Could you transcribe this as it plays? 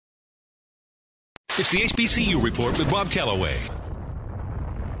It's the HBCU Report with Bob Calloway.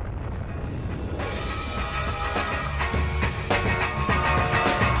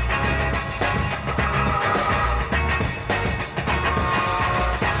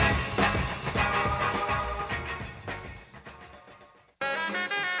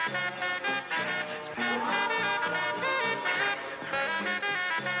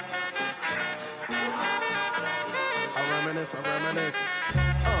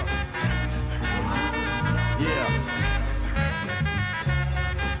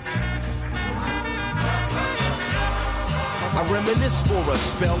 I reminisce for a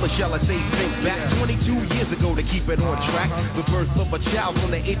spell, or shall I say think back 22 years ago to keep it on track. The birth of a child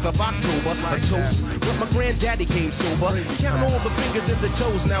on the 8th of October, a toast, but my granddaddy came sober. Count all the fingers and the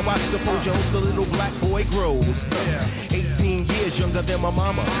toes, now I suppose you hope the little black boy grows. 18 years younger than my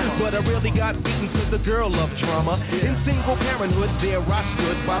mama, but I really got beatings cause the girl loved drama. In single parenthood, there I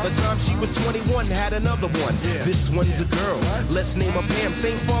stood. By the time she was 21, had another one. This one's a girl, let's name her Pam.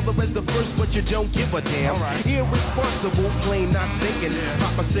 Same father as the first, but you don't give a damn. Irresponsible, plain not thinking.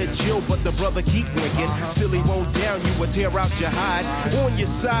 Papa said chill, but the brother keep winking. Still he won't down you or tear out your hide. On your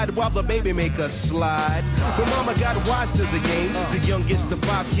side while the baby make a slide. But mama got wise to the game. The youngest of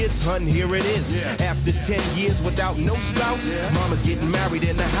 5 kids, hun, here it is. After 10 years without no spouse, mama's getting married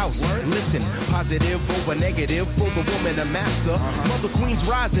in the house. Listen, positive over negative for the woman a master. Mother Queen's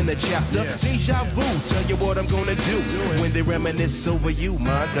rise in the chapter. Deja vu, tell you what I'm gonna do when they reminisce over you,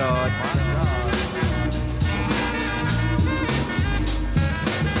 my God.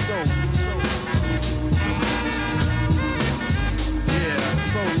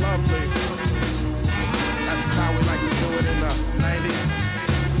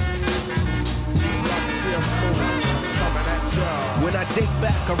 When I date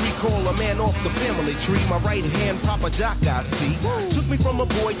back, I recall a man off the family tree. My right hand, Papa Doc, I see. Took me from a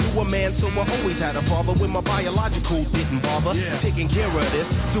boy to a man, so I always had a father when my biological didn't bother. Taking care of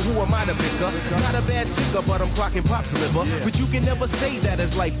this, so who am I to pick up? Not a bad ticker, but I'm clocking Pop's liver. But you can never say that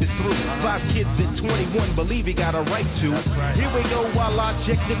his life is through. 5 kids at 21, believe he got a right to. Here we go while I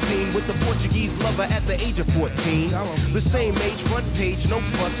check the scene with the Portuguese lover at the age of 14. The same age, front page, no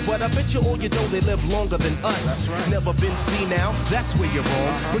fuss, but I bet you all you know they live longer than us. Never been seen now, that's where you're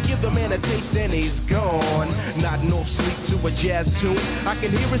wrong. But give the man a taste and he's gone. Nodding off sleep to a jazz tune. I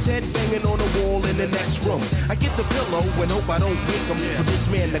can hear his head banging on the wall in the next room. I get the pillow and hope I don't wake him. For this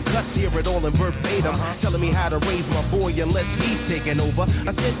man to cuss, hear it all in verbatim. Telling me how to raise my boy unless he's taking over.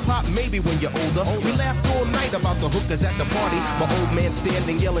 I said, Pop, maybe when you're older. We laughed all night about the hookers at the party. My old man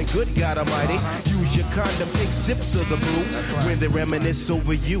standing yelling, good God Almighty. Use your condom, take sips of the brew. When they reminisce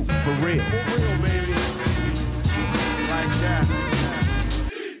over you, for real. For real, baby. Like that.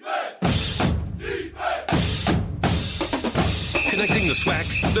 Connecting the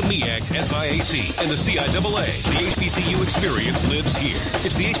SWAC, the MEAC, SIAC, and the CIAA. The HBCU experience lives here.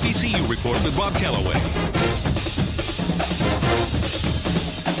 It's the HBCU Report with Bob Calloway.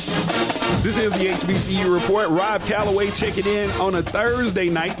 This is the HBCU Report. Rob Calloway checking in on a Thursday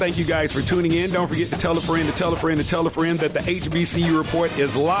night. Thank you guys for tuning in. Don't forget to tell a friend, to tell a friend, to tell a friend that the HBCU Report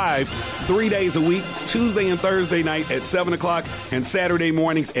is live 3 days a week, Tuesday and Thursday night at 7 o'clock and Saturday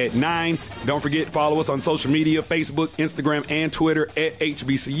mornings at 9. Don't forget, follow us on social media, Facebook, Instagram, and Twitter at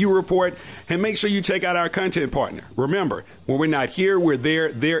HBCU Report. And make sure you check out our content partner. Remember, when we're not here, we're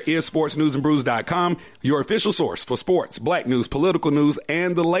there. There is sportsnewsandbrews.com, your official source for sports, black news, political news,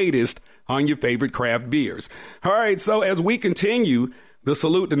 and the latest on your favorite craft beers. All right, so as we continue the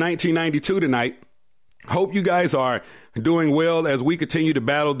salute to 1992 tonight, hope you guys are doing well as we continue to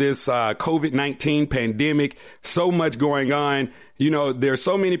battle this COVID-19 pandemic. So much going on. You know, there's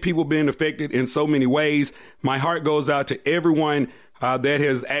so many people being affected in so many ways. My heart goes out to everyone that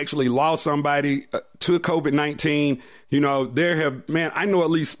has actually lost somebody to COVID-19. You know, I know at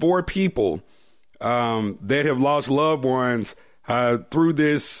least 4 people that have lost loved ones through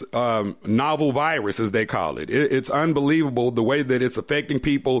this novel virus, as they call it. It's unbelievable the way that it's affecting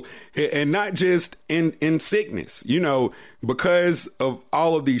people, and not just in sickness. You know, because of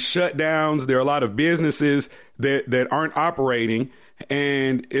all of these shutdowns, there are a lot of businesses that aren't operating,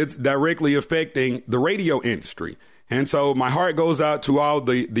 and it's directly affecting the radio industry. And so my heart goes out to all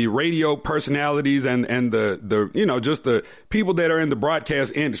the radio personalities and the you know, just the people that are in the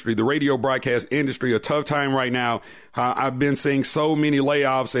broadcast industry, the radio broadcast industry. A tough time right now. I've been seeing so many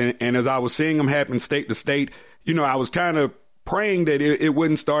layoffs, and as I was seeing them happen state to state, you know, I was kind of praying that it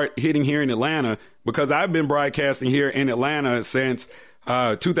wouldn't start hitting here in Atlanta, because I've been broadcasting here in Atlanta since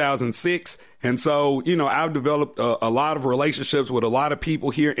 2006. And so, you know, I've developed a lot of relationships with a lot of people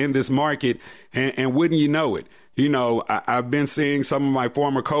here in this market, and wouldn't you know it, You know, I've been seeing some of my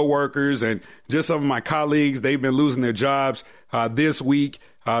former coworkers and just some of my colleagues. They've been losing their jobs this week.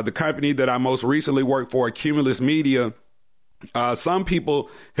 The company that I most recently worked for, Cumulus Media, some people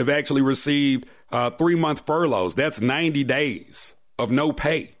have actually received 3-month furloughs. That's 90 days of no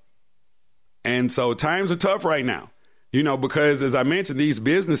pay. And so times are tough right now, you know, because as I mentioned, these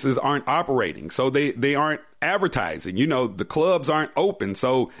businesses aren't operating. So they aren't advertising. You know, the clubs aren't open,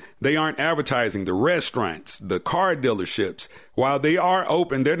 so they aren't advertising. The restaurants, the car dealerships, while they are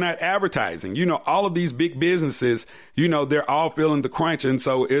open, they're not advertising. You know, all of these big businesses, you know, they're all feeling the crunch. And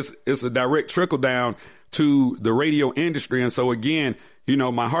so it's a direct trickle down to the radio industry. And so, again, you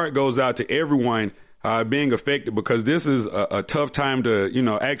know, my heart goes out to everyone being affected, because this is a tough time to, you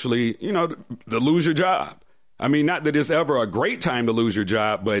know, actually, you know, to lose your job. I mean, not that it's ever a great time to lose your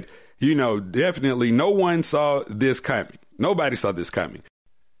job, but, you know, definitely no one saw this coming. Nobody saw this coming.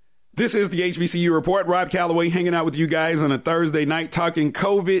 This is the HBCU Report. Rob Calloway hanging out with you guys on a Thursday night talking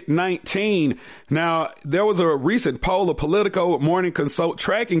COVID-19. Now, there was a recent poll, a Politico Morning Consult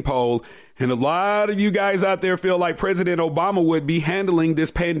tracking poll, and a lot of you guys out there feel like President Obama would be handling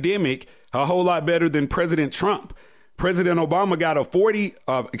this pandemic a whole lot better than President Trump. President Obama got a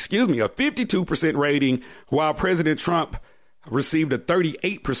 52% rating, while President Trump received a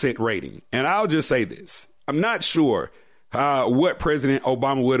 38% rating. And I'll just say this. I'm not sure what President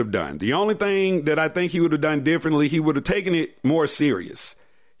Obama would have done. The only thing that I think he would have done differently, he would have taken it more serious.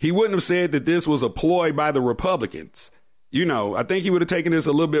 He wouldn't have said that this was a ploy by the Republicans. You know, I think he would have taken this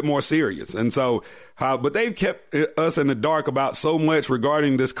a little bit more serious. And so, but they've kept us in the dark about so much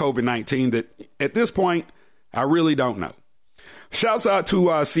regarding this COVID-19 that at this point, I really don't know. Shouts out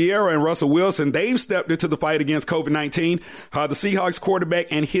to Sierra and Russell Wilson. They've stepped into the fight against COVID-19. The Seahawks quarterback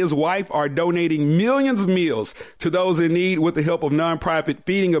and his wife are donating millions of meals to those in need with the help of nonprofit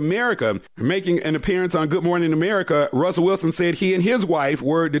Feeding America. Making an appearance on Good Morning America, Russell Wilson said he and his wife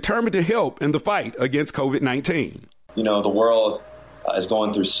were determined to help in the fight against COVID-19. You know, the world is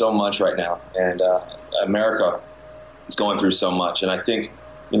going through so much right now, and America is going through so much. And I think,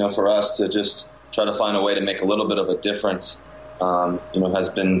 you know, for us to just try to find a way to make a little bit of a difference, you know, has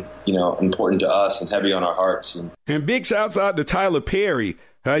been, you know, important to us and heavy on our hearts. And big shouts out to Tyler Perry.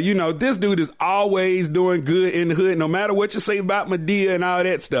 You know, this dude is always doing good in the hood, no matter what you say about Medea and all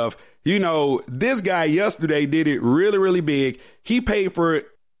that stuff. You know, this guy yesterday did it really, really big. He paid for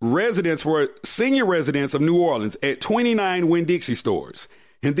senior residents of New Orleans at 29 Winn-Dixie stores.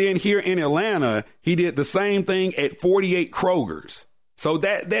 And then here in Atlanta, he did the same thing at 48 Kroger's. So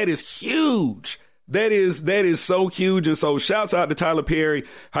that is huge. That is so huge. And so shouts out to Tyler Perry.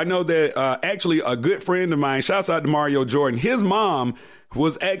 I know that actually a good friend of mine, shouts out to Mario Jordan. His mom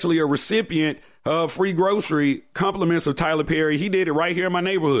was actually a recipient of free grocery compliments of Tyler Perry. He did it right here in my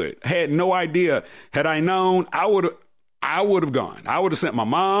neighborhood. Had no idea. Had I known, I would have gone. I would have sent my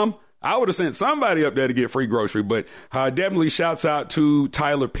mom. I would have sent somebody up there to get free grocery, but definitely shouts out to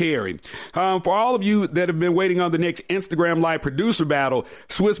Tyler Perry. For all of you that have been waiting on the next Instagram Live producer battle,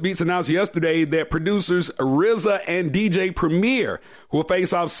 Swiss Beats announced yesterday that producers RZA and DJ Premier will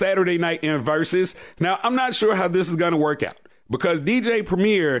face off Saturday night in Versus. Now, I'm not sure how this is going to work out, because DJ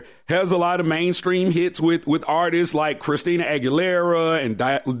Premier has a lot of mainstream hits with artists like Christina Aguilera and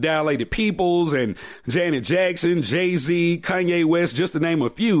Dilated Peoples and Janet Jackson, Jay-Z, Kanye West, just to name a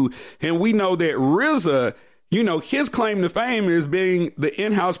few. And we know that RZA, you know, his claim to fame is being the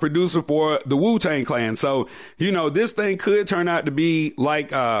in-house producer for the Wu-Tang Clan. So, you know, this thing could turn out to be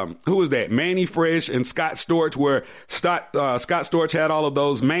like, who was that? Manny Fresh and Scott Storch, where Scott Storch had all of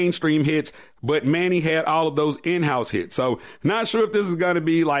those mainstream hits, but Manny had all of those in-house hits. So not sure if this is going to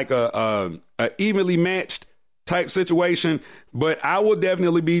be like a evenly matched type situation, but I will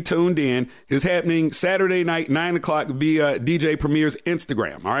definitely be tuned in. It's happening Saturday night, 9 o'clock via DJ Premier's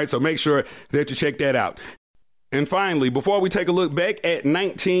Instagram. All right. So make sure that you check that out. And finally, before we take a look back at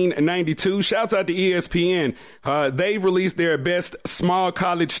 1992, shouts out to ESPN. They've released their best small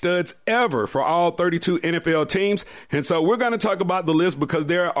college studs ever for all 32 NFL teams. And so we're going to talk about the list because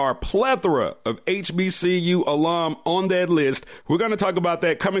there are a plethora of HBCU alum on that list. We're going to talk about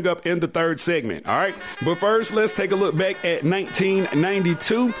that coming up in the third segment. All right. But first, let's take a look back at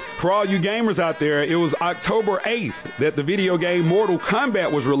 1992. For all you gamers out there, it was October 8th that the video game Mortal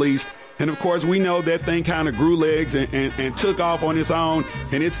Kombat was released. And, of course, we know that thing kind of grew legs and took off on its own,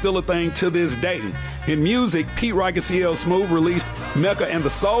 and it's still a thing to this day. In music, Pete Rock and CL Smooth released Mecca and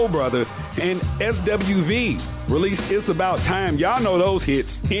the Soul Brother, and SWV released It's About Time. Y'all know those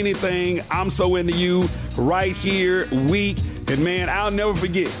hits. Anything, I'm So Into You, Right Here, Weak. And, man, I'll never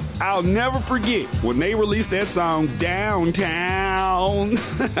forget when they released that song, Downtown.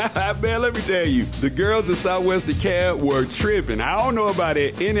 Man, let me tell you, the girls at Southwestern Cab were tripping. I don't know about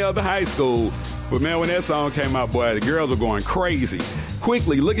it any other high school, but, man, when that song came out, boy, the girls were going crazy.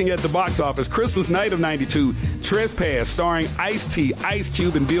 Quickly, looking at the box office, Christmas night of 92, Trespass, starring Ice-T, Ice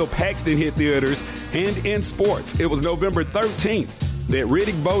Cube, and Bill Paxton hit theaters. And in sports, it was November 13th that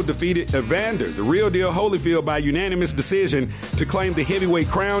Riddick Bowe defeated Evander, the real deal Holyfield, by unanimous decision to claim the heavyweight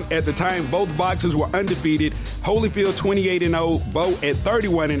crown. At the time, both boxers were undefeated. Holyfield 28-0, Bowe at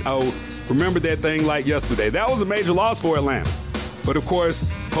 31-0. Remember that thing like yesterday. That was a major loss for Atlanta. But, of course,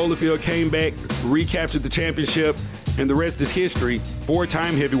 Holyfield came back, recaptured the championship, and the rest is history.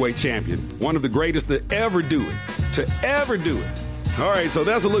 4-time heavyweight champion. One of the greatest to ever do it. All right, so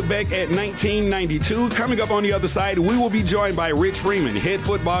that's a look back at 1992. Coming up on the other side, we will be joined by Rich Freeman, head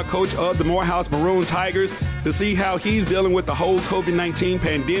football coach of the Morehouse Maroon Tigers, to see how he's dealing with the whole COVID-19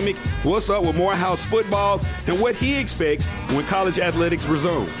 pandemic, what's up with Morehouse football, and what he expects when college athletics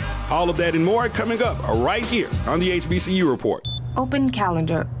resume. All of that and more coming up right here on the HBCU Report. Open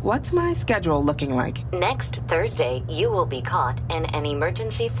calendar. What's my schedule looking like? Next Thursday, you will be caught in an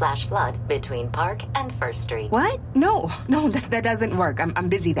emergency flash flood between Park and First Street. What? No, that doesn't work. I'm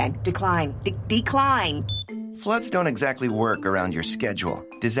busy then. Decline. Decline. Floods don't exactly work around your schedule.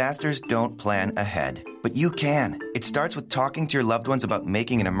 Disasters don't plan ahead. But you can. It starts with talking to your loved ones about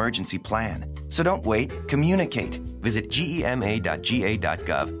making an emergency plan. So don't wait. Communicate. Visit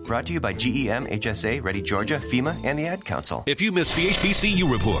gema.ga.gov. Brought to you by GEM, HSA, Ready Georgia, FEMA, and the Ad Council. If you missed the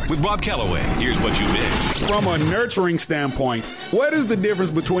HBCU Report with Rob Calloway, here's what you missed. From a nurturing standpoint, what is the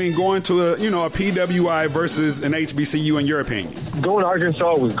difference between going to a PWI versus an HBCU in your opinion? Going to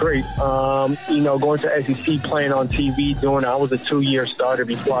Arkansas was great. Going to SEC, playing on TV, I was a 2-year starter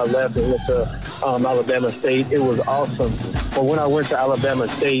before I left and went to Alabama State. It was awesome. But when I went to Alabama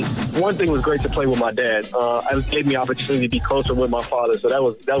State, one thing was great to play with my dad. It gave me opportunity to be closer with my father, so that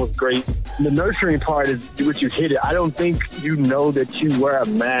was great. The nurturing part is what you hit it. I don't think you know that you wear a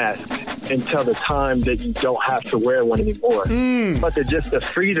mask until the time that you don't have to wear one anymore. But just the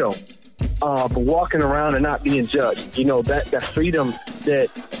freedom of walking around and not being judged, that freedom that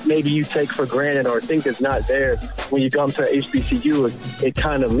maybe you take for granted or think is not there when you come to HBCU, it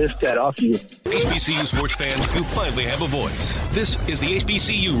kind of lifts that off you. HBCU sports fan, you finally have a voice. This is the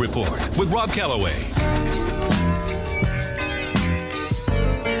HBCU Report with Rob Calloway.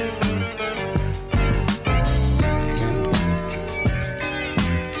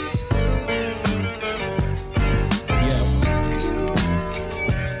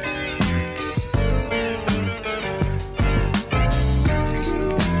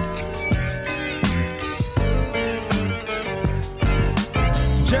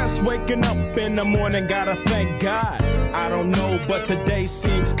 Waking up in the morning, gotta thank God. I don't know, but today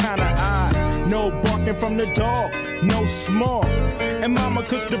seems kinda odd. No barking from the dog, no smog. And mama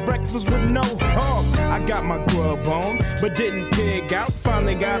cooked the breakfast with no hog. I got my grub on, but didn't pig out.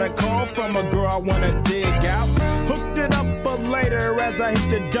 Finally got a call from a girl I wanna dig out. Hooked it up for later as I hit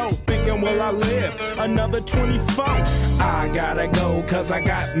the dough. Thinking, will I live another 24? I gotta go, cause I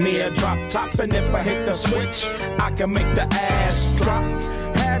got me a drop top. And if I hit the switch, I can make the ass drop.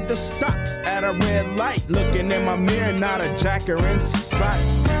 Had to stop at a red light, looking in my mirror, not a jacker in sight,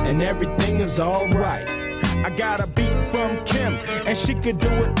 and everything is alright. I got a beat from Kim, and she could do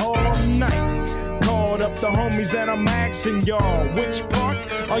it all night. Called up the homies and I'm asking y'all, which part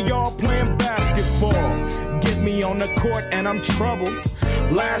are y'all playing basketball? Get me on the court and I'm troubled.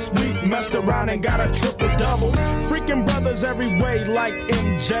 Last week messed around and got a triple-double. Freaking brothers every way like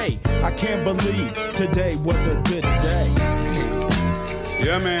MJ. I can't believe today was a good day.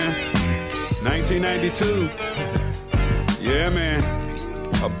 Yeah, man. 1992. Yeah, man.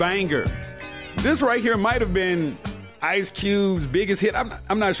 A banger. This right here might have been Ice Cube's biggest hit.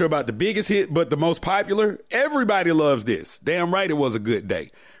 I'm not sure about the biggest hit, but the most popular. Everybody loves this. Damn right it was a good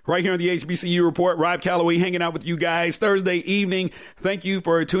day. Right here on the HBCU Report, Rob Calloway hanging out with you guys Thursday evening. Thank you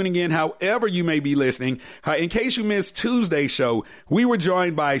for tuning in however you may be listening. In case you missed Tuesday's show, we were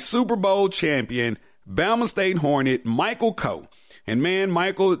joined by Super Bowl champion, Bama State Hornet, Michael Coe. And man,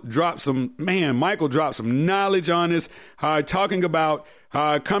 Michael dropped some knowledge on us, talking about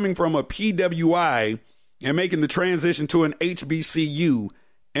coming from a PWI and making the transition to an HBCU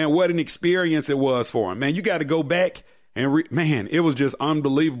and what an experience it was for him. Man, you got to go back and it was just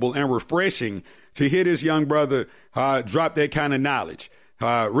unbelievable and refreshing to hear this young brother drop that kind of knowledge.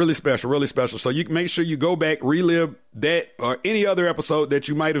 Really special, really special. So you can make sure you go back, relive that or any other episode that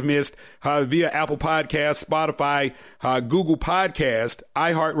you might have missed via Apple Podcasts, Spotify, Google Podcast,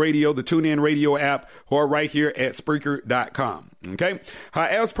 iHeartRadio, the TuneIn Radio app, or right here at Spreaker.com. Okay.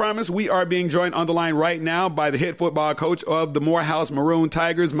 As promised, we are being joined on the line right now by the head football coach of the Morehouse Maroon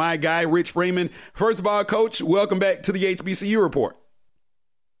Tigers, my guy, Rich Freeman. First of all, Coach, welcome back to the HBCU Report.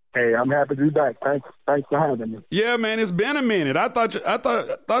 Hey, I'm happy to be back. Thanks for having me. Yeah, man, it's been a minute. I thought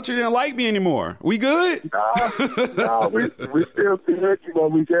you didn't like me anymore. We good? No, we still good.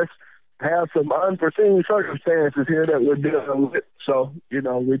 We just have some unforeseen circumstances here that we're dealing with. So,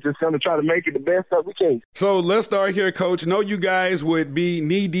 we're just going to try to make it the best that we can. So let's start here, Coach. I know you guys would be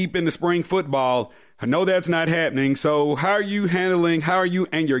knee deep in the spring football. I know that's not happening. So how are you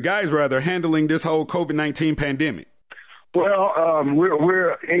and your guys handling this whole COVID-19 pandemic? Well,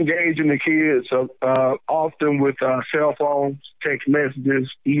 we're engaging the kids often with cell phones, text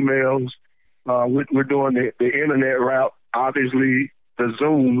messages, emails. We're doing the internet route, obviously the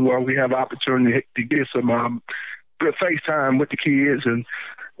Zoom, where we have opportunity to get some good FaceTime with the kids and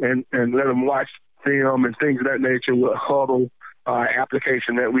let them watch film and things of that nature with Huddle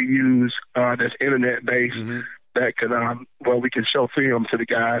application that we use that's internet based that can where we can show film to the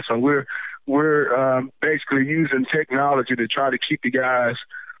guys. So we're basically using technology to try to keep the guys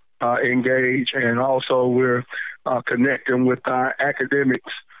engaged, and also we're connecting with our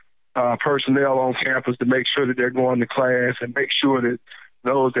academics personnel on campus to make sure that they're going to class and make sure that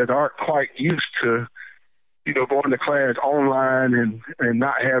those that aren't quite used to going to class online and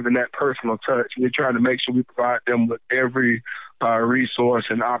not having that personal touch, we're trying to make sure we provide them with every resource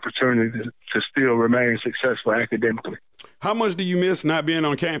and opportunity to still remain successful academically. How much do you miss not being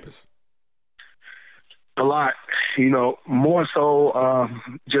on campus? A lot, more so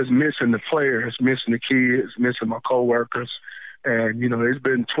just missing the players, missing the kids, missing my coworkers. And, it's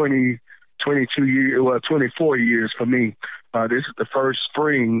been 24 years for me. This is the first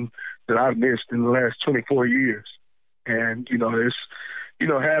spring that I've missed in the last 24 years. And, it's,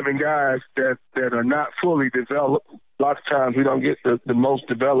 having guys that are not fully developed. A lot of times we don't get the most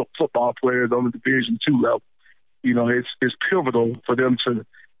developed football players on the Division II level. It's pivotal for them to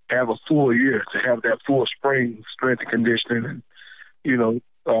have a full year, to have that full spring strength and conditioning and,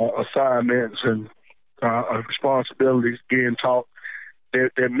 assignments and responsibilities being taught.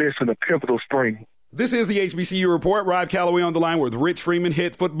 They're missing a pivotal spring. This is the HBCU Report. Rob Calloway on the line with Rich Freeman,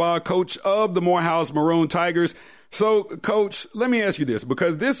 head football coach of the Morehouse Maroon Tigers. So, Coach, let me ask you this,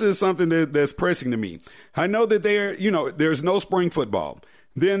 because this is something that's pressing to me. I know that there's no spring football.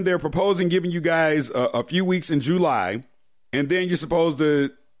 Then they're proposing giving you guys a few weeks in July, and then you're supposed to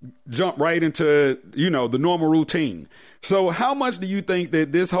jump right into, the normal routine. So how much do you think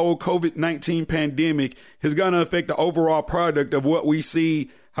that this whole COVID-19 pandemic is going to affect the overall product of what we see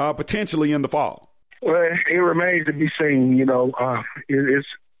potentially in the fall? Well, it remains to be seen. It's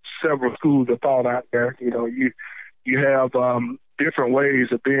several schools of thought out there. You have different ways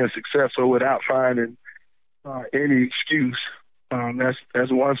of being successful without finding any excuse.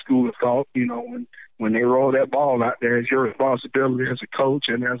 That's one school of thought. When they roll that ball out there, it's your responsibility as a coach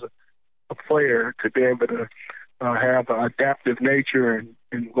and as a player to be able to have an adaptive nature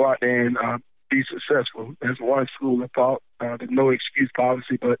and go out there and be successful. That's one school of thought, the no excuse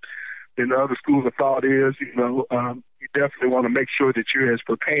policy. But then the other school of thought is, you definitely want to make sure that you're as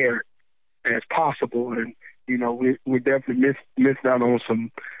prepared as possible. And, we definitely missed out on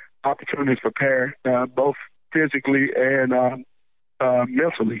some opportunities to prepare, both physically and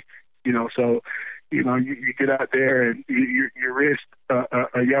mentally. So, you get out there and you risk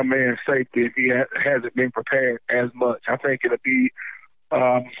a young man's safety if he hasn't been prepared as much. I think it'll be,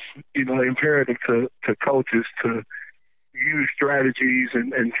 imperative to coaches to use strategies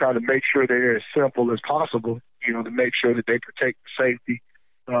and try to make sure they're as simple as possible, to make sure that they protect the safety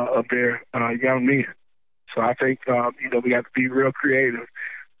of their young men. So I think, we have to be real creative.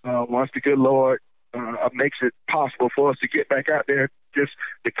 Once the good Lord makes it possible for us to get back out there, just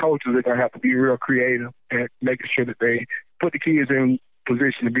the coaches are going to have to be real creative and making sure that they put the kids in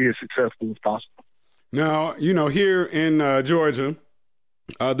position to be as successful as possible. Now, here in Georgia,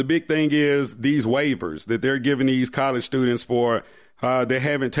 the big thing is these waivers that they're giving these college students for they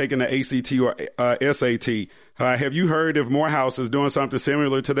haven't taken the ACT or SAT. Have you heard if Morehouse is doing something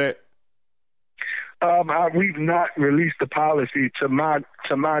similar to that? We've not released the policy to my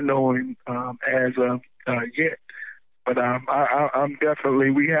knowing as of yet, but I'm definitely.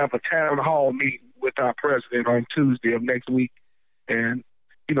 We have a town hall meeting with our president on Tuesday of next week, and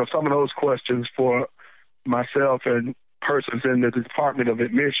some of those questions for myself and persons in the Department of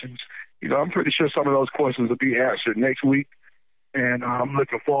Admissions, I'm pretty sure some of those questions will be answered next week. and I'm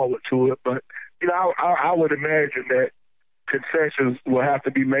looking forward to it. But, you know, I would imagine that concessions will have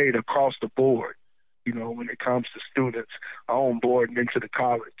to be made across the board, you know, when it comes to students onboarding into the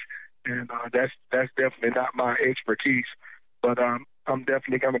college. And that's definitely not my expertise, but I'm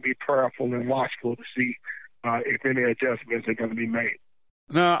definitely going to be prayerful and watchful to see if any adjustments are going to be made.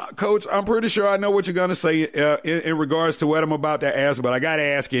 Now, Coach, I'm pretty sure I know what you're going to say in regards to what I'm about to ask, but I got to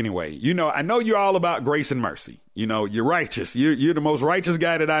ask anyway. You know, I know you're all about grace and mercy. You know, you're righteous. You're the most righteous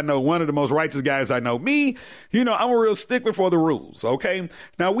guy that I know, one of the most righteous guys I know. Me, you know, I'm a real stickler for the rules, okay?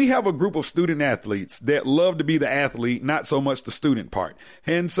 Now, we have a group of student athletes that love to be the athlete, not so much the student part.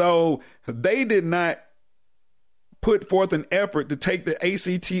 And so they did not put forth an effort to take the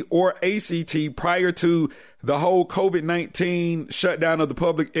ACT or ACT prior to the whole COVID-19 shutdown of the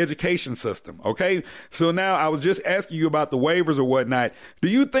public education system. Okay. So now I was just asking you about the waivers or whatnot. Do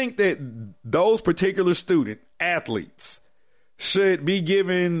you think that those particular student athletes should be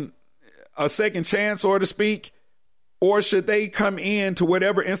given a second chance, so to speak, or should they come in to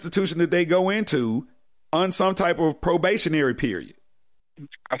whatever institution that they go into on some type of probationary period?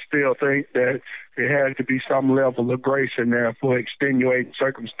 I still think that there has to be some level of grace in there for extenuating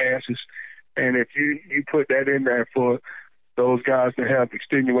circumstances. And if you put that in there for those guys that have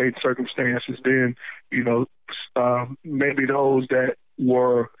extenuating circumstances, then, you know, maybe those that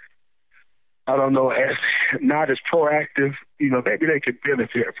were, I don't know, not as proactive, you know, maybe they could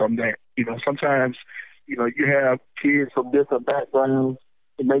benefit from that. You know, sometimes, you know, you have kids from different backgrounds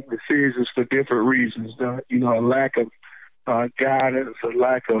to make decisions for different reasons. You know, a lack of guidance, a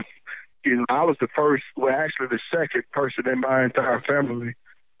lack of, you know, I was the second person in my entire family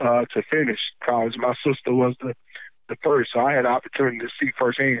to finish college. My sister was the first, so I had the opportunity to see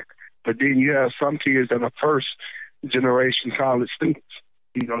firsthand. But then you have some kids that are first generation college students,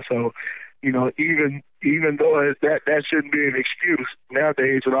 you know, so, you know, even though that shouldn't be an excuse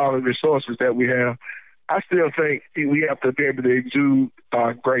nowadays with all the resources that we have, I still think we have to be able to exude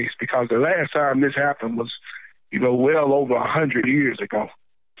grace, because the last time this happened was, you know, well over 100 years ago.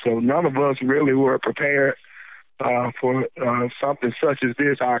 So none of us really were prepared for something such as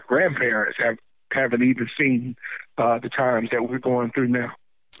this. Our grandparents haven't even seen the times that we're going through now.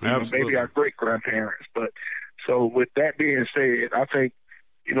 Absolutely. You know, maybe our great-grandparents. But so with that being said, I think,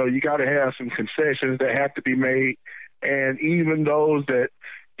 you know, you got to have some concessions that have to be made. And even those that,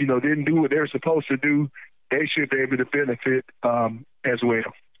 you know, didn't do what they're supposed to do, they should be able to benefit as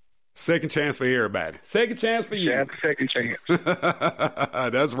well. Second chance for everybody. Second chance for you. Yeah, second chance.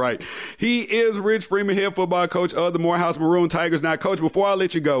 That's right. He is Rich Freeman, head football coach of the Morehouse Maroon Tigers. Now, Coach, before I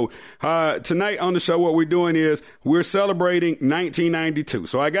let you go, tonight on the show, what we're doing is we're celebrating 1992.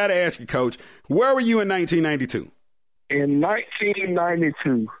 So I got to ask you, Coach, where were you in 1992? In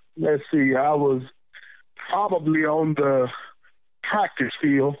 1992, let's see, I was probably on the practice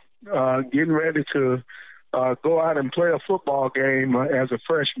field getting ready to go out and play a football game as a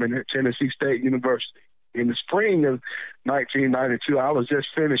freshman at Tennessee State University. In the spring of 1992, I was just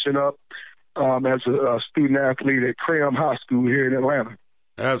finishing up as a student athlete at Cram High School here in Atlanta.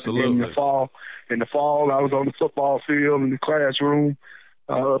 Absolutely. In the fall, I was on the football field in the classroom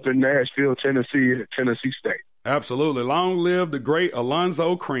up in Nashville, Tennessee at Tennessee State. Absolutely. Long live the great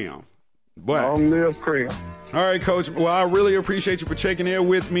Alonzo Cram. Boy. Long live Cram. All right, Coach. Well, I really appreciate you for checking in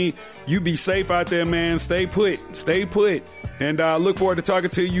with me. You be safe out there, man. Stay put. Stay put. And I look forward to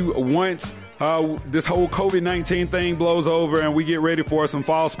talking to you once this whole COVID-19 thing blows over and we get ready for some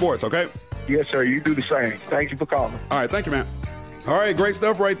fall sports, okay? Yes, sir. You do the same. Thank you for calling. All right. Thank you, man. All right. Great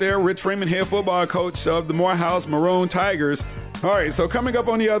stuff right there. Rich Freeman, head football coach of the Morehouse Maroon Tigers. All right, so coming up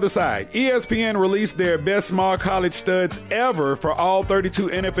on the other side, ESPN released their best small college studs ever for all 32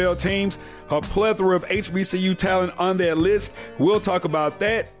 NFL teams, a plethora of HBCU talent on that list. We'll talk about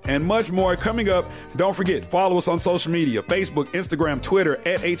that and much more coming up. Don't forget, follow us on social media, Facebook, Instagram, Twitter,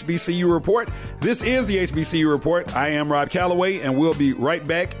 at HBCU Report. This is the HBCU Report. I am Rob Calloway, and we'll be right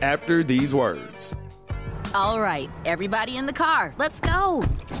back after these words. All right, everybody in the car, let's go.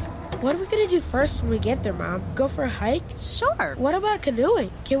 What are we going to do first when we get there, Mom? Go for a hike? Sure. What about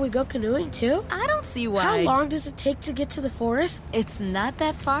canoeing? Can we go canoeing, too? I don't see why. How long does it take to get to the forest? It's not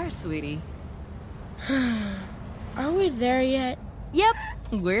that far, sweetie. Are we there yet? Yep,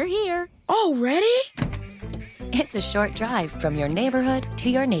 we're here. Already? It's a short drive from your neighborhood to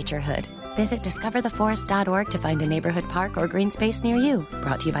your naturehood. Visit discovertheforest.org to find a neighborhood park or green space near you.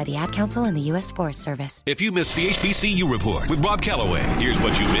 Brought to you by the Ad Council and the U.S. Forest Service. If you missed the HBCU Report with Rob Calloway, here's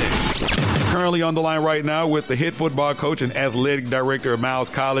what you missed. Currently on the line right now with the head football coach and athletic director of Miles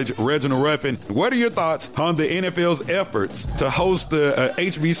College, Reginald Ruffin. What are your thoughts on the NFL's efforts to host the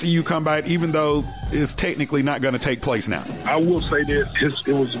HBCU Combine, even though it's technically not going to take place now? I will say this.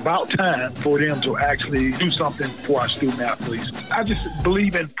 It was about time for them to actually do something for our student athletes. I just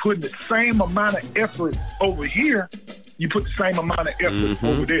believe in putting the same amount of effort over here. You put the same amount of effort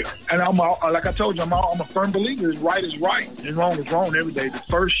over there. And like I told you, I'm a firm believer. Right is right and wrong is wrong every day. The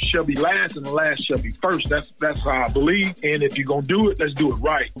first shall be last and the last shall be first. That's how I believe. And if you're going to do it, let's do it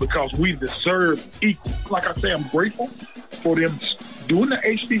right, because we deserve equal. Like I say, I'm grateful for them doing the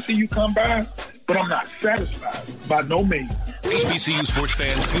HBCU Combine, but I'm not satisfied by no means. HBCU sports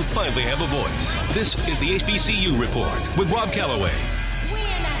fans, you finally have a voice. This is the HBCU Report with Rob Calloway.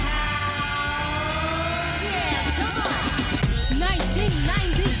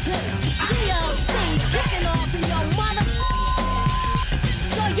 1992, TLC kicking off in your mother.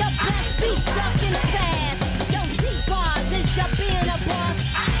 So your best be ducking fast. Yo, D-Bars is your being a boss.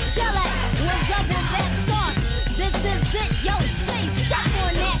 Chile, what's up with that sauce? This is it, yo, taste, step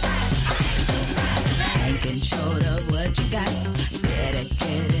on that. Making short of what you got. Better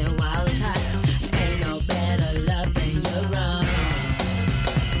get it while it's hot. Ain't no better love than your own.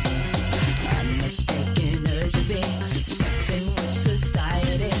 I'm mistaken urge to be sexing with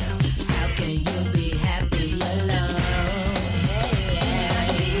society. How can you be happy alone? Hey, I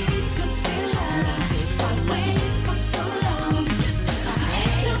need to be loved if I wait for so long. I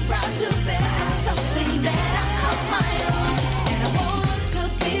ain't too proud to beg for something that I call my own. And I want to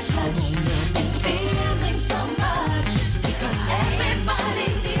be touched and feeling so much, because everybody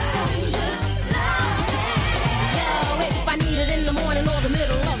needs some good love. Yo, if I need it in the morning or the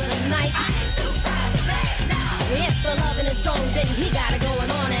middle of the night, if the loving is strong, then he got it going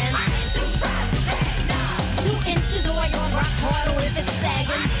on. And 2 inches or your rock hard, or if it's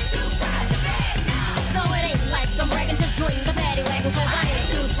sagging. So it ain't like I'm bragging, just join the paddy wagon, cause I ain't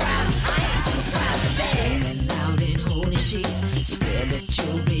too proud. I ain't too proud to beg. Screaming loud in holy sheets, scared that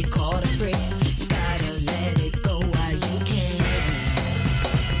you'll be caught a freak. Gotta let it go while you can.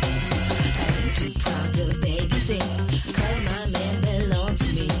 I ain't too proud to beg to see, cause my man belongs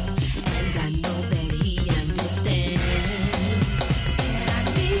to me, and I know that he understands. And I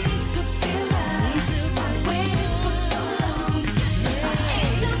need to feel loved if I wait for so long. I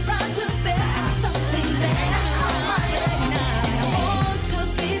ain't too proud to beg for something that I call my own. And I want to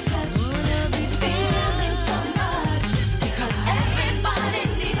be touched, feeling so much, because everybody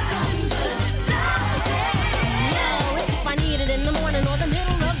needs some good love. Yo, if I need it in the morning or the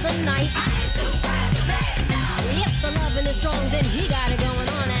middle of the night, if the loving is strong, then he got it going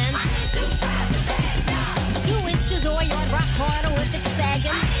on. And 2 inches or your rock hard, or if it's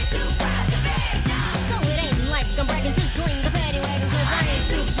sagging. So it ain't like I'm bragging, just join the paddy wagon, cause I ain't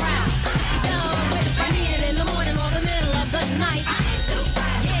too proud. Yo, if I need it in the morning or the middle of the night,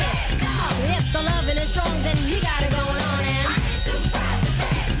 yeah, if the loving is strong, then he got it going on. And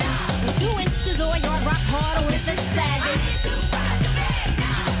 2 inches or your rock hard, or if it's sagging.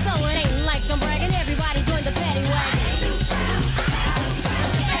 So it ain't like I'm bragging, everybody join the paddy wagon.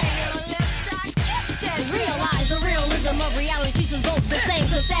 Realize the realism of reality treats us both the same,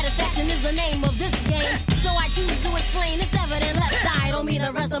 cause satisfaction is the name of this game. So I choose to explain, it's evident left side on me,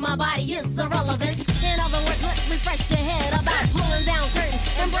 the rest of my body is irrelevant. In other words, let's refresh your head about pulling down curtains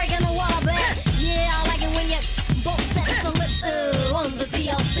and breaking the wall bed. Yeah, I like it when you both sets the lips on the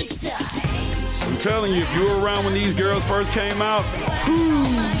TLC time. I'm telling you, if you were around when these girls first came out,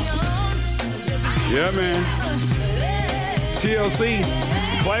 yeah, man. TLC,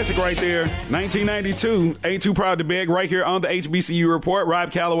 classic right there. 1992, Ain't Too Proud to Beg, right here on the HBCU Report.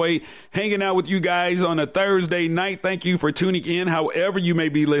 Rob Calloway hanging out with you guys on a Thursday night. Thank you for tuning in, however you may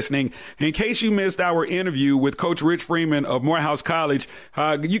be listening. In case you missed our interview with Coach Rich Freeman of Morehouse College,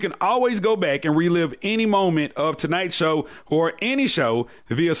 you can always go back and relive any moment of tonight's show or any show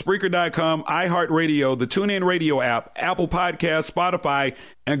via Spreaker.com, iHeartRadio, the TuneIn Radio app, Apple Podcasts, Spotify,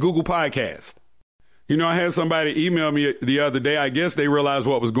 and Google Podcasts. You know, I had somebody email me the other day. I guess they realized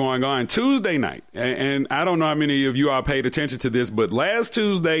what was going on Tuesday night. And I don't know how many of you all paid attention to this, but last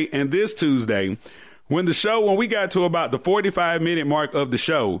Tuesday and this Tuesday, when we got to about the 45-minute mark of the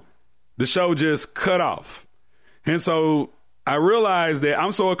show just cut off. And so I realized that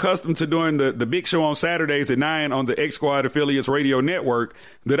I'm so accustomed to doing the big show on Saturdays at 9 on the X Squad Affiliates Radio Network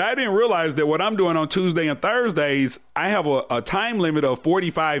that I didn't realize that what I'm doing on Tuesday and Thursdays, I have a time limit of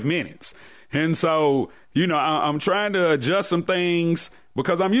 45 minutes. And so, you know, I'm trying to adjust some things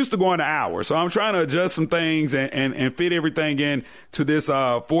because I'm used to going an hour. So I'm trying to adjust some things and fit everything in to this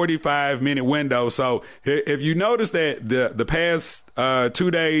 45-minute window. So if you notice that the past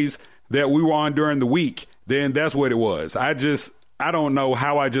 2 days, that we were on during the week, then that's what it was. I don't know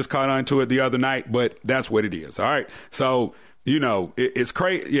how I just caught on to it the other night, but that's what it is. All right. So, it's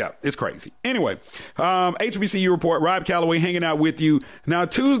crazy. Yeah, it's crazy. Anyway, HBCU Report, Rob Calloway hanging out with you. Now,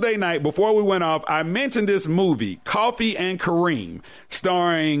 Tuesday night, before we went off, I mentioned this movie, Coffee and Kareem,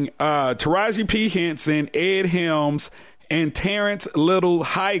 starring Taraji P. Henson, Ed Helms, and Terrence Little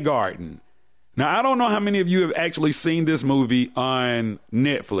Highgarden. Now, I don't know how many of you have actually seen this movie on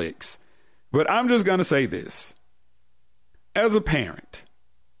Netflix, but I'm just going to say this. As a parent,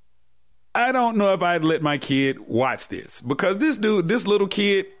 I don't know if I'd let my kid watch this because this little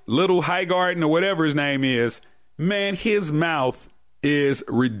kid, Little Highgarden or whatever his name is, man, his mouth is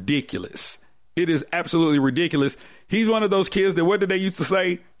ridiculous. It is absolutely ridiculous. He's one of those kids that, what did they used to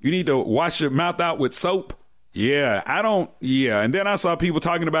say? You need to wash your mouth out with soap. Yeah, and then I saw people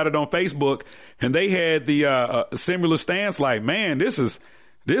talking about it on Facebook and they had the similar stance like, man, this is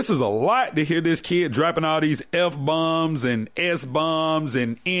a lot to hear this kid dropping all these F-bombs and S-bombs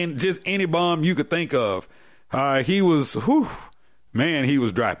and just any bomb you could think of. He was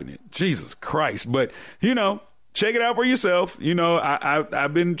dropping it. Jesus Christ. But, check it out for yourself.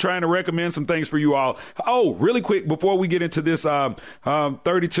 I've been trying to recommend some things for you all. Oh, really quick, before we get into this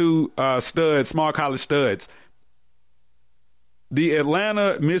 32 studs, small college studs, the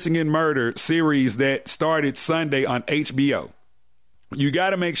Atlanta Missing and Murder series that started Sunday on HBO. You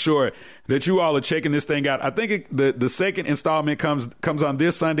got to make sure that you all are checking this thing out. I think the second installment comes on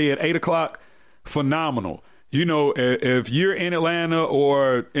this Sunday at 8:00. Phenomenal. If you're in Atlanta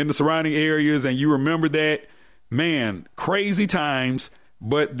or in the surrounding areas and you remember that, man, crazy times.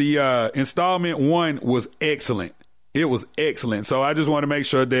 But the installment 1 was excellent. It was excellent. So I just want to make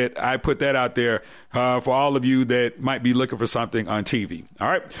sure that I put that out there for all of you that might be looking for something on TV. All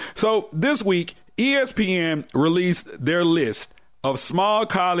right. So this week, ESPN released their list of small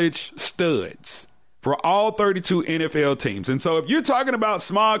college studs for all 32 NFL teams. And so if you're talking about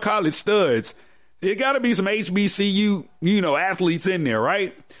small college studs, it got to be some HBCU, athletes in there,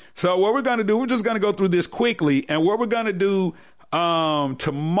 right? So what we're going to do, we're just going to go through this quickly. And what we're going to do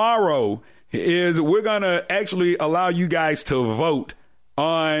tomorrow is we're going to actually allow you guys to vote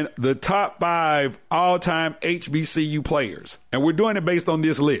on the top 5 all-time HBCU players. And we're doing it based on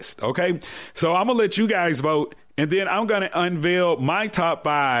this list, okay? So I'm going to let you guys vote, and then I'm going to unveil my top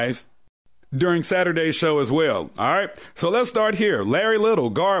 5 during Saturday's show as well, all right? So let's start here. Larry Little,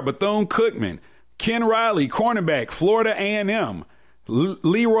 guard, Bethune-Cookman. Ken Riley, cornerback, Florida A&M.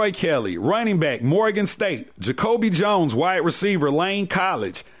 Leroy Kelly, running back, Morgan State. Jacoby Jones, wide receiver, Lane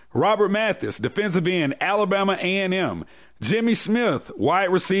College. Robert Mathis, defensive end, Alabama A&M. Jimmy Smith, wide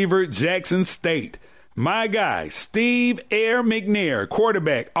receiver, Jackson State. My guy, Steve Air McNair,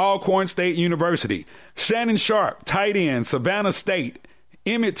 quarterback, Alcorn State University. Shannon Sharp, tight end, Savannah State.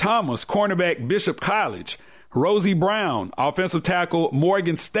 Emmett Thomas, cornerback, Bishop College. Rosie Brown, offensive tackle,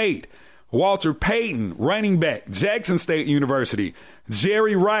 Morgan State. Walter Payton, running back, Jackson State University.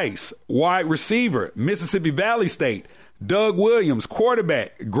 Jerry Rice, wide receiver, Mississippi Valley State. Doug Williams,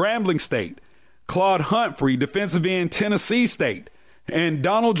 quarterback, Grambling State. Claude Humphrey, defensive end, Tennessee State. And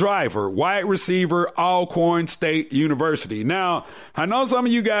Donald Driver, wide receiver, Alcorn State University. Now, I know some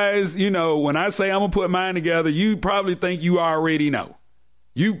of you guys, when I say I'm going to put mine together, you probably think you already know.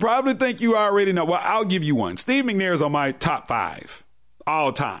 Well, I'll give you one. Steve McNair's on my top 5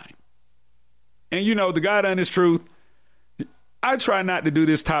 all time. And, the God honest truth, I try not to do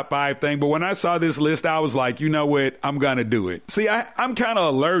this top 5 thing, but when I saw this list, I was like, you know what? I'm going to do it. See, I'm kind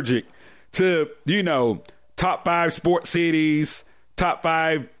of allergic to, top 5 sports cities, top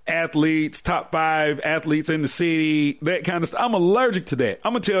 5 athletes, top 5 athletes in the city, that kind of stuff. I'm allergic to that.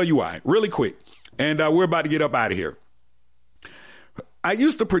 I'm going to tell you why really quick. And we're about to get up out of here. I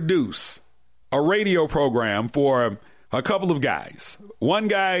used to produce a radio program for a couple of guys. One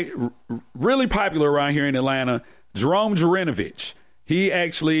guy really popular around here in Atlanta, Jerome Jurinovich. He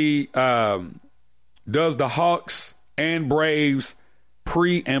actually does the Hawks and Braves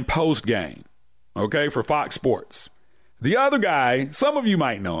pre and post game, okay, for Fox Sports. The other guy, some of you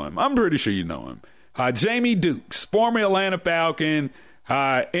might know him. I'm pretty sure you know him. Jamie Dukes, former Atlanta Falcon,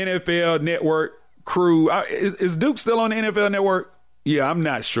 NFL Network crew. Is Duke still on the NFL Network? Yeah, I'm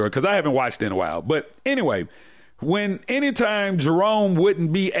not sure because I haven't watched it in a while. But anyway, anytime Jerome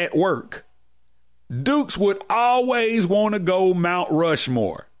wouldn't be at work, Dukes would always want to go Mount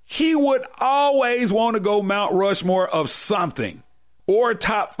Rushmore. He would always want to go Mount Rushmore of something or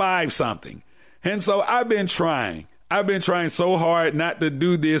top 5 something. And so I've been trying so hard not to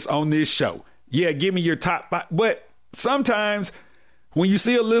do this on this show. Yeah, give me your top 5. But sometimes when you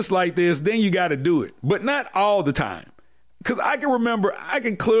see a list like this, then you got to do it. But not all the time. because I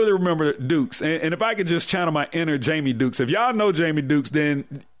can clearly remember Dukes. And if I could just channel my inner Jamie Dukes, if y'all know Jamie Dukes, then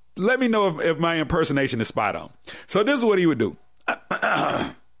let me know if my impersonation is spot on. So this is what he would do.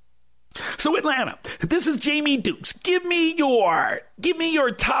 So Atlanta, this is Jamie Dukes. Give me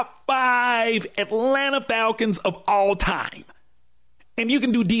your top 5 Atlanta Falcons of all time. And you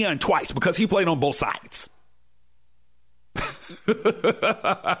can do Deion twice because he played on both sides.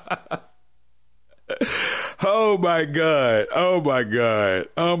 Oh my God.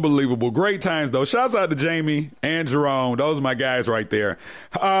 Unbelievable. Great times though. Shouts out to Jamie and Jerome. Those are my guys right there.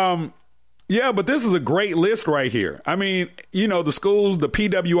 Yeah, but this is a great list right here. I mean, you know, the schools, the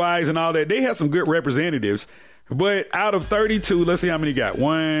PWIs and all that, they have some good representatives. But out of 32, let's see how many got.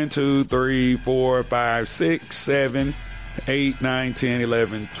 1, 2, 3, 4, 5, 6, 7, 8, 9, 10,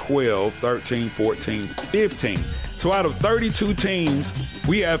 11, 12, 13, 14, 15. So out of 32 teams,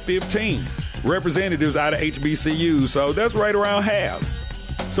 we have 15 representatives out of HBCU. So that's right around half.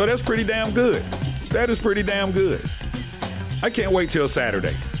 So that's pretty damn good. That is pretty damn good. I can't wait till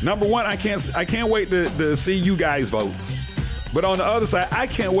Saturday. Number one, I can't wait to see you guys' votes. But on the other side, I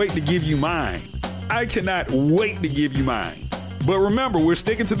can't wait to give you mine. I cannot wait to give you mine. But remember, we're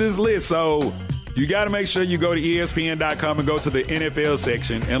sticking to this list, so you got to make sure you go to ESPN.com and go to the NFL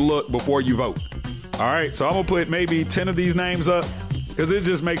section and look before you vote. All right, so I'm going to put maybe 10 of these names up because it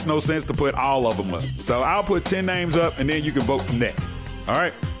just makes no sense to put all of them up. So I'll put 10 names up, and then you can vote from that. All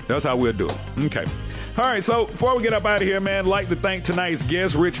right, that's how we'll do it. Okay. All right, so before we get up out of here, man, I'd like to thank tonight's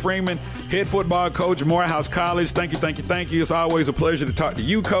guest, Rich Freeman, head football coach at Morehouse College. Thank you. It's always a pleasure to talk to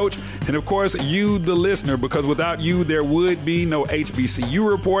you, Coach. And, of course, you, the listener, because without you, there would be no HBCU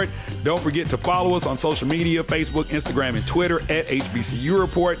Report. Don't forget to follow us on social media, Facebook, Instagram, and Twitter at HBCU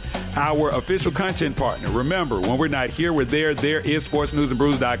Report, our official content partner. Remember, when we're not here, we're there. There is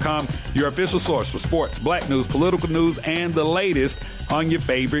sportsnewsandbrews.com, your official source for sports, black news, political news, and the latest on your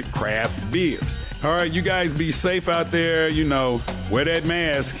favorite craft beers. All right, you guys be safe out there. You know, wear that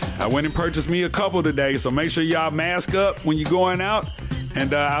mask. I went and purchased me a couple today, so make sure y'all mask up when you're going out.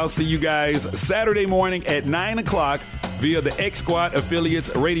 And I'll see you guys Saturday morning at 9 o'clock via the X Squad Affiliates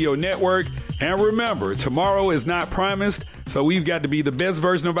Radio Network. And remember, tomorrow is not promised, so we've got to be the best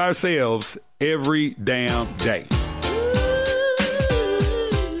version of ourselves every damn day.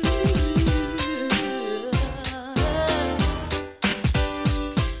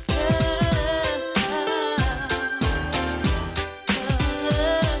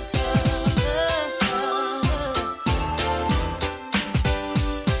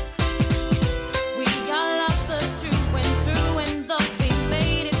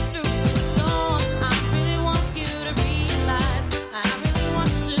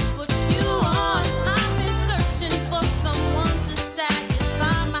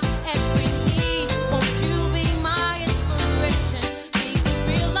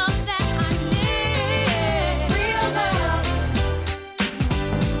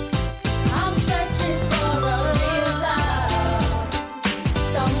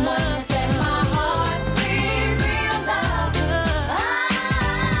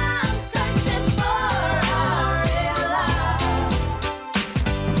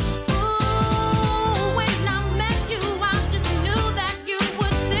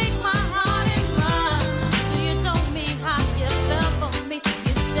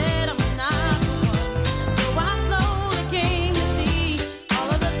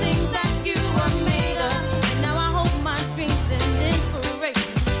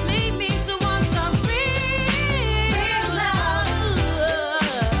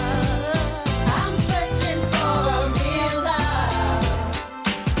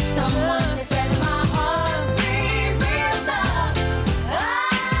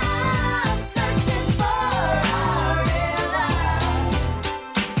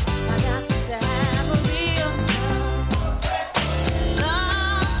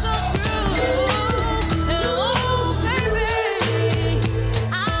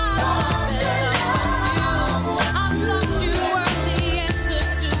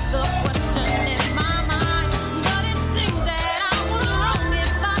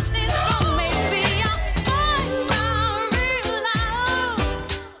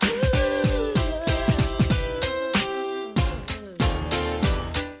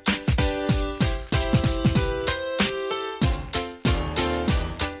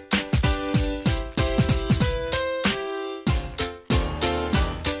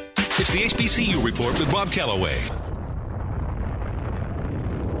 It's the HBCU Report with Bob Calloway.